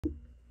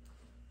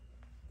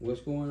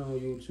What's going on,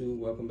 YouTube?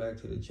 Welcome back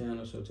to the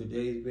channel. So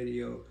today's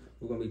video,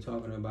 we're going to be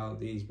talking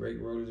about these brake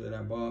rotors that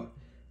I bought.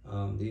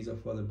 These are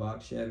for the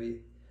box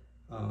Chevy.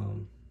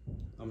 I'm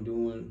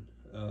doing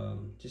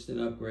just an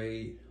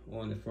upgrade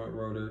on the front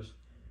rotors.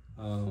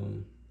 I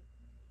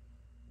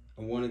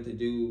wanted to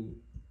do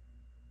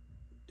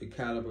the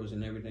calipers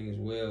and everything as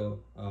well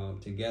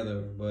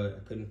together, but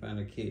I couldn't find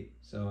a kit,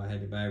 so I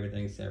had to buy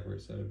everything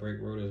separate. So the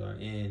brake rotors are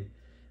in,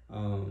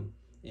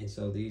 and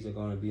so these are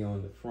going to be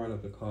on the front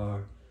of the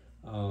car.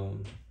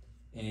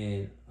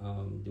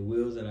 The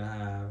wheels that I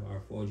have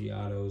are 4G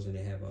autos, and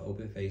they have an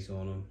open face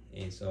on them,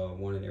 and so I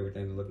wanted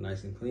everything to look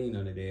nice and clean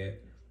under there.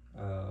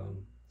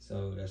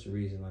 So that's the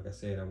reason, like I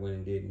said, I went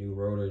and did new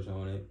rotors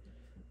on it.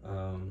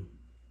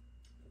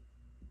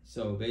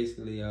 So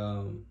basically,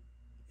 and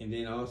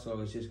then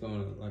also it's just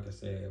gonna, like I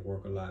said,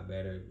 work a lot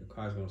better. The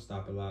car's gonna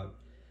stop a lot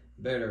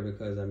better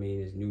because, I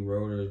mean, it's new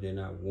rotors, they're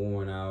not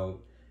worn out,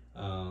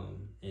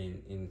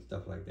 and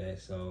stuff like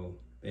that. So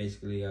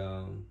basically,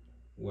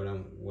 what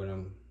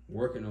I'm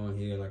working on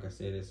here, like I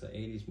said, it's an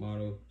 80s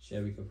model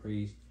Chevy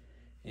Caprice,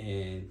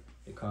 and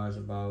the car's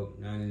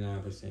about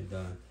 99%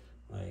 done.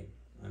 Like,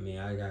 I mean,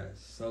 I got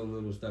so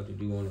little stuff to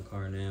do on the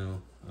car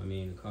now. I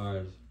mean, the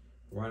car's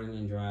running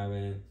and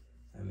driving.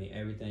 I mean,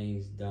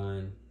 everything's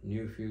done.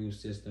 New fuel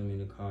system in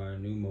the car,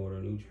 new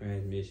motor, new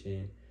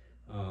transmission,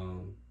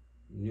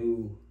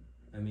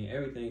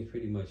 everything's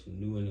pretty much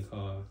new in the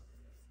car.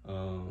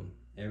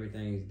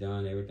 Everything's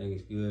done, everything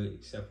is good,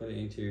 except for the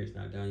interior. It's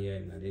not done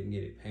yet, and I didn't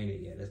get it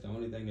painted yet. That's the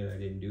only thing that I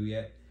didn't do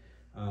yet.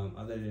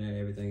 Other than that,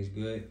 everything's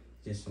good.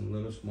 Just some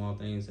little small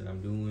things that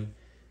I'm doing.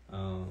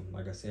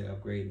 Like I said,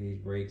 upgrading these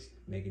brakes,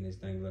 making this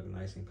thing look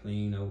nice and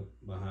clean out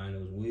behind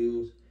those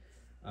wheels.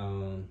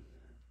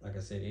 Like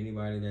I said,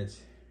 anybody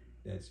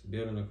that's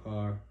building a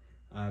car,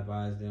 I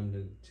advise them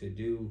to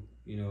do,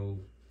 you know,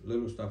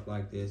 little stuff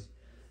like this,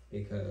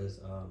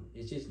 because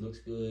it just looks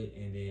good,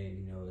 and then,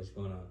 you know, it's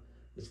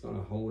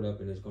gonna hold up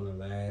and it's gonna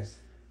last.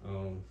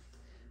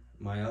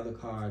 My other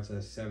car, it's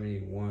a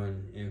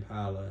 71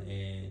 Impala,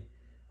 and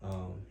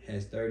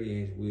has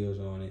 30-inch wheels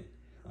on it.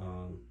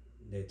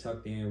 They're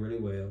tucked in really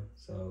well,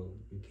 so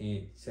you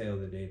can't tell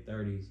that they're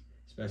 30s,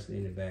 especially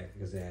in the back,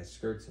 because it has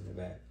skirts in the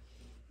back.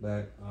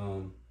 But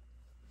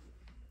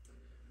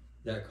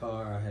that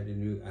car, I had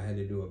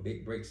to do a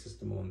big brake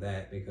system on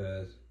that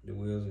because the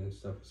wheels and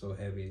stuff are so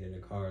heavy and the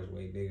car is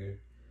way bigger.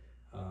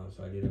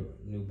 So I did a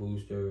new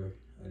booster.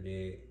 I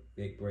did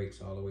big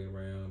brakes all the way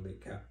around,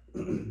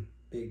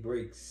 big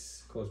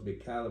brakes, of course,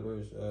 big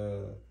calipers,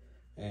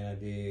 and I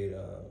did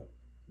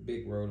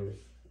big rotors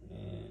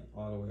and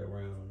all the way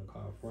around on the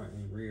car, front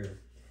and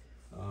rear.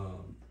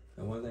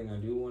 And one thing I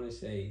do want to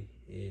say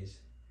is,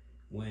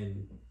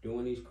 when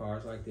doing these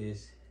cars like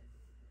this,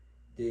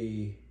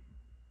 the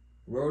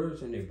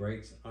rotors and the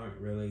brakes aren't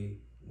really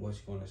what's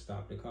going to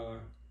stop the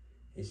car.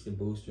 It's the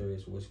booster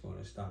is what's going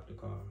to stop the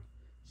car.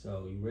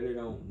 So you really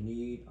don't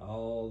need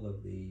all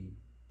of the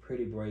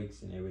pretty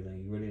brakes and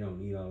everything. You really don't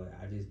need all that.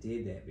 I just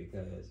did that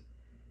because,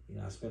 you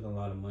know, I spent a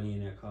lot of money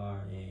in that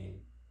car, and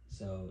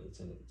so it's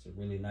a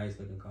really nice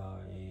looking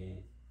car,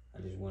 and I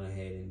just went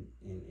ahead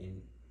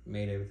and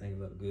made everything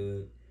look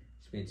good.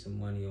 Spent some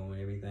money on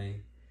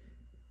everything.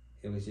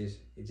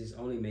 It just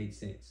only made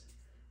sense.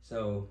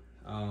 So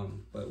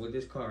but with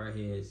this car right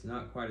here, it's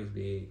not quite as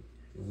big.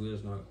 The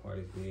wheel's not quite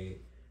as big,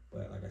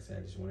 but like I said,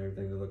 I just want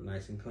everything to look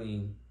nice and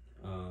clean,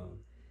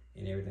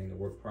 and everything to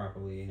work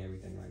properly and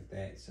everything like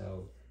that.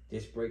 So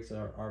disc brakes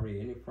are already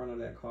in the front of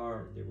that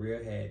car. The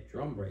rear had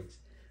drum brakes.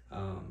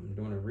 I'm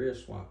doing a rear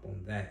swap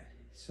on that.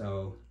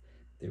 So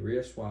the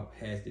rear swap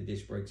has the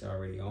disc brakes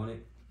already on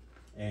it.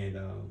 And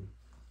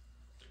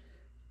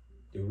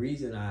the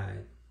reason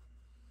I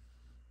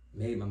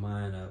made my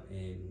mind up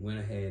and went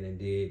ahead and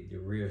did the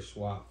rear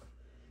swap,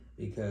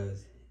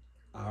 because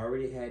I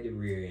already had the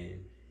rear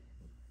end,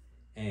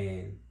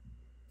 and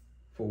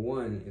for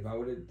one, if I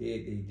would have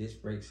did the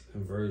disc brakes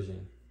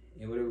conversion,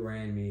 it would have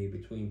ran me,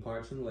 between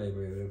parts and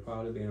labor, it would have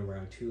probably been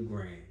around $2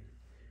 grand.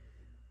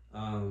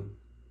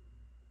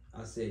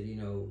 I said, you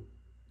know,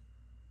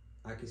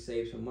 I could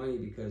save some money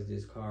because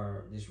this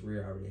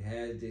rear already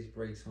has disc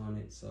brakes on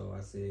it. So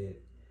I said,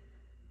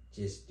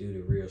 just do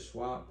the rear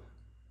swap,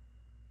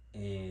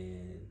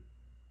 and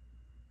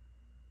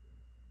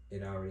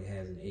it already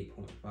has an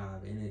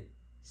 8.5 in it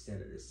instead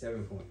of the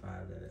 7.5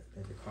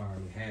 that the car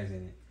already has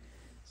in it.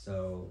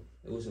 So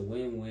it was a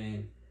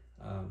win-win.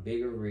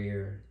 Bigger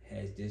rear,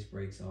 has disc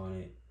brakes on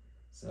it.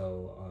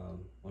 So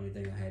only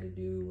thing I had to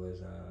do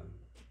was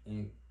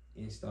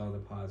install the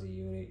posi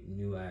unit,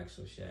 new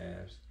axle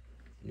shafts,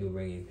 new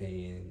ring and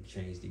pinion,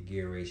 change the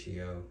gear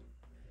ratio,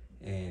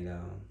 and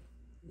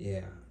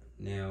yeah,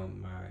 now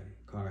my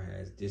car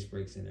has disc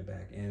brakes in the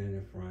back and in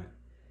the front.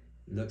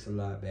 Looks a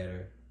lot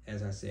better.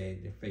 As I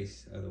said, the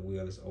face of the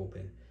wheel is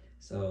open,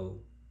 so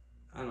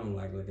I don't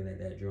like looking at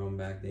that drum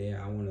back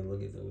there. I want to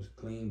look at those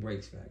clean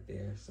brakes back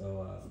there.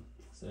 So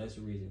so that's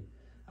the reason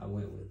I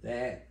went with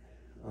that.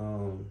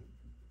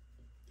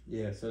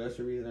 Yeah, so that's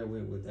the reason I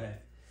went with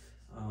that.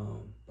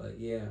 But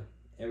yeah,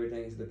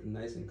 everything's looking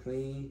nice and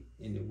clean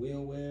in the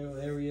wheel well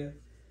area.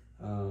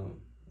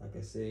 Like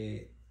I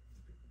said,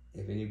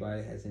 if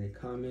anybody has any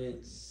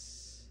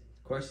comments,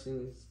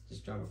 questions,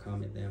 just drop a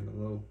comment down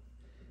below.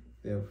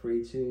 Feel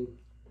free to.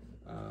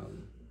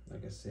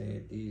 Like I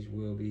said, these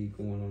will be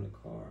going on the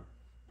car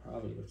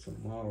probably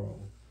tomorrow,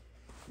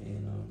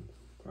 and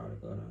probably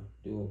gonna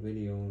do a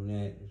video on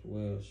that as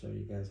well, show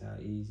you guys how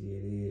easy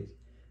it is.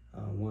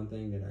 One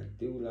thing that I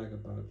do like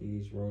about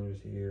these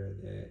rotors here,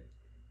 that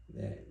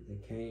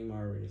they came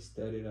already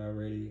studded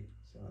already,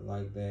 so I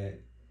like that.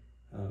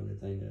 The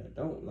thing that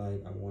I don't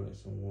like, I wanted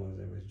some ones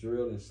that was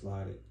drilled and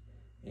slotted,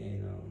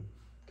 and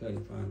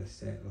couldn't find a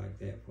set like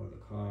that for the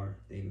car.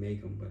 They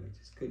make them, but I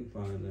just couldn't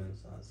find none,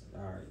 so I said,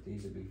 all right,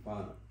 these will be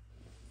fine.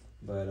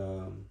 But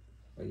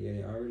yeah,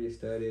 they already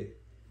studded.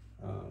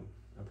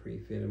 I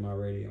pre-fit them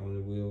already on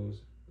the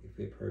wheels. They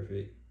fit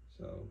perfect,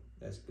 so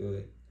that's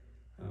good.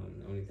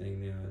 The only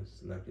thing now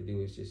is left to do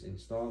is just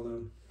install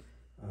them,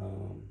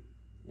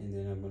 and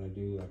then I'm gonna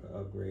do like an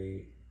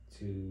upgrade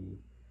to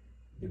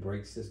the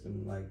brake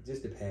system, like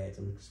just the pads.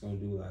 I'm just gonna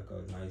do like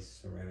a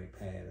nice ceramic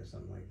pad or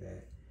something like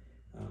that,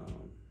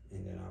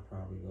 and then I'll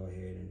probably go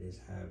ahead and just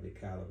have the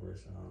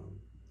calipers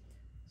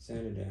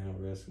sanded down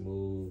real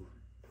smooth,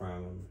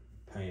 prime them,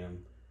 paint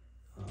them.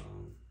 I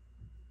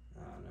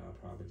don't know, I'll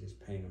probably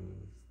just paint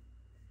them.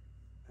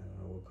 I don't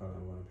know what color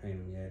I'm gonna paint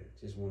them yet.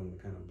 Just want them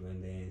to kind of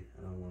blend in.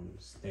 I don't want them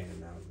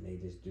standing out and they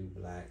just do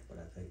black, but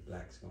I think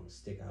black's gonna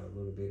stick out a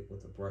little bit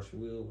with the brush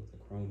wheel, with the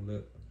chrome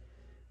lip.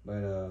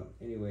 But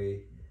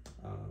anyway,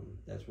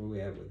 that's where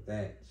we're at with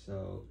that.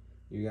 So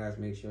you guys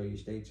make sure you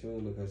stay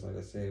tuned, because like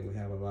I said, we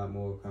have a lot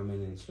more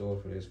coming in store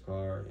for this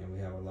car, and we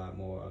have a lot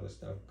more other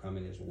stuff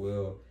coming as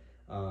well,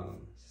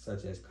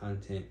 such as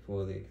content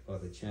for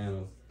the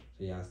channel.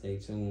 So y'all stay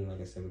tuned.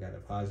 Like I said, we got the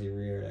posi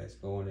rear that's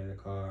going in the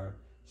car.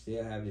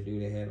 Still have to do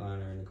the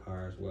headliner in the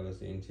car as well as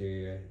the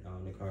interior.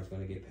 The car's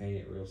gonna get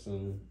painted real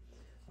soon.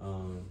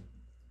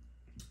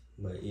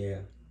 But yeah,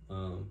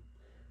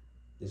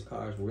 this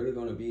car is really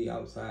gonna be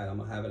outside. I'm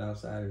gonna have it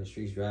outside in the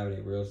streets driving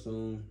it real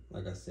soon,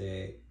 like I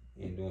said,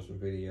 and doing some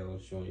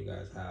videos showing you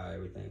guys how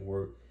everything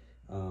works.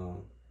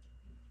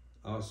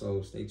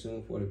 Also, stay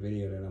tuned for the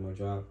video that I'm gonna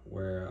drop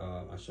where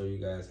I show you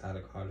guys how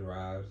the car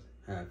drives,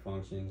 how it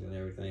functions and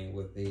everything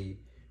with the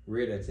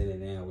rear that's in it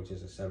now, which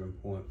is a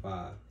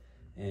 7.5,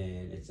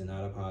 and it's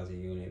not a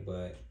posi unit,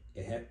 but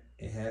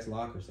it has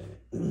lockers in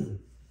it.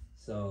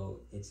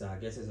 So it's, I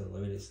guess it's a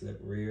limited slip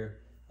rear.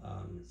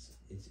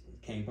 It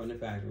came from the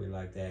factory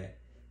like that.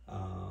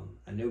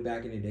 I knew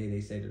back in the day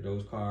they said that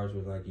those cars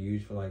was like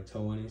used for like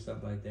towing and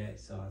stuff like that,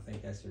 so I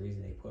think that's the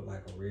reason they put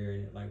like a rear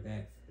in it like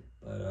that.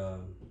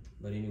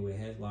 But anyway, it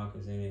has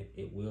lockers in it.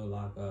 It will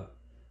lock up,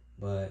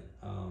 but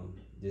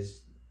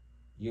this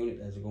unit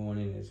that's going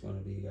in is going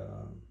to be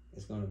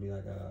it's going to be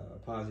like a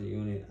posi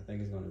unit. I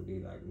think it's going to be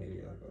like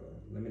maybe like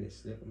a limited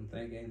slip, I'm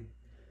thinking,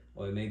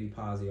 or it may be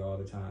posi all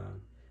the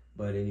time.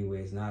 But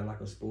anyway, it's not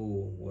like a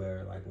spool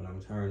where like when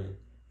I'm turning,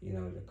 you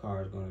know, the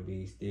car is going to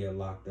be still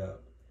locked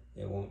up.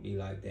 It won't be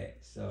like that.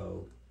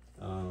 So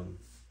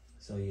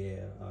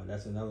yeah,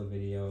 that's another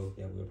video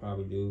that we'll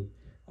probably do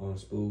on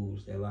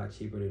spools. They're a lot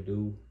cheaper to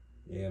do.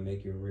 They'll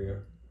make your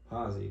rear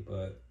posi,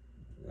 but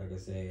like I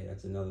said,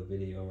 that's another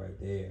video right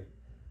there.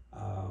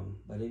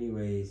 But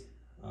anyways,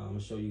 I'm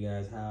gonna show you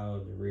guys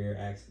how the rear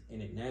acts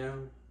in it now,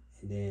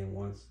 and then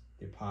once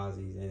the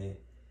posi's in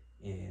it,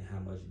 and how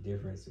much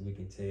difference we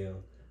can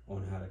tell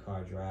on how the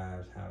car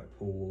drives, how it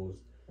pulls,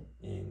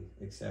 and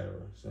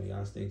etc. So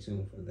y'all stay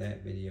tuned for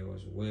that video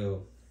as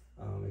well.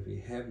 If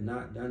you have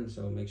not done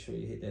so, make sure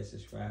you hit that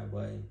subscribe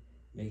button.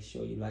 Make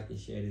sure you like and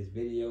share this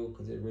video,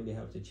 because it really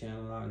helps the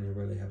channel out, and it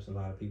really helps a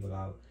lot of people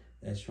out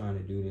that's trying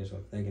to do this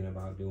or thinking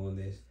about doing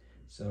this.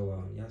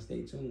 So y'all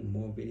stay tuned,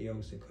 more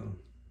videos to come.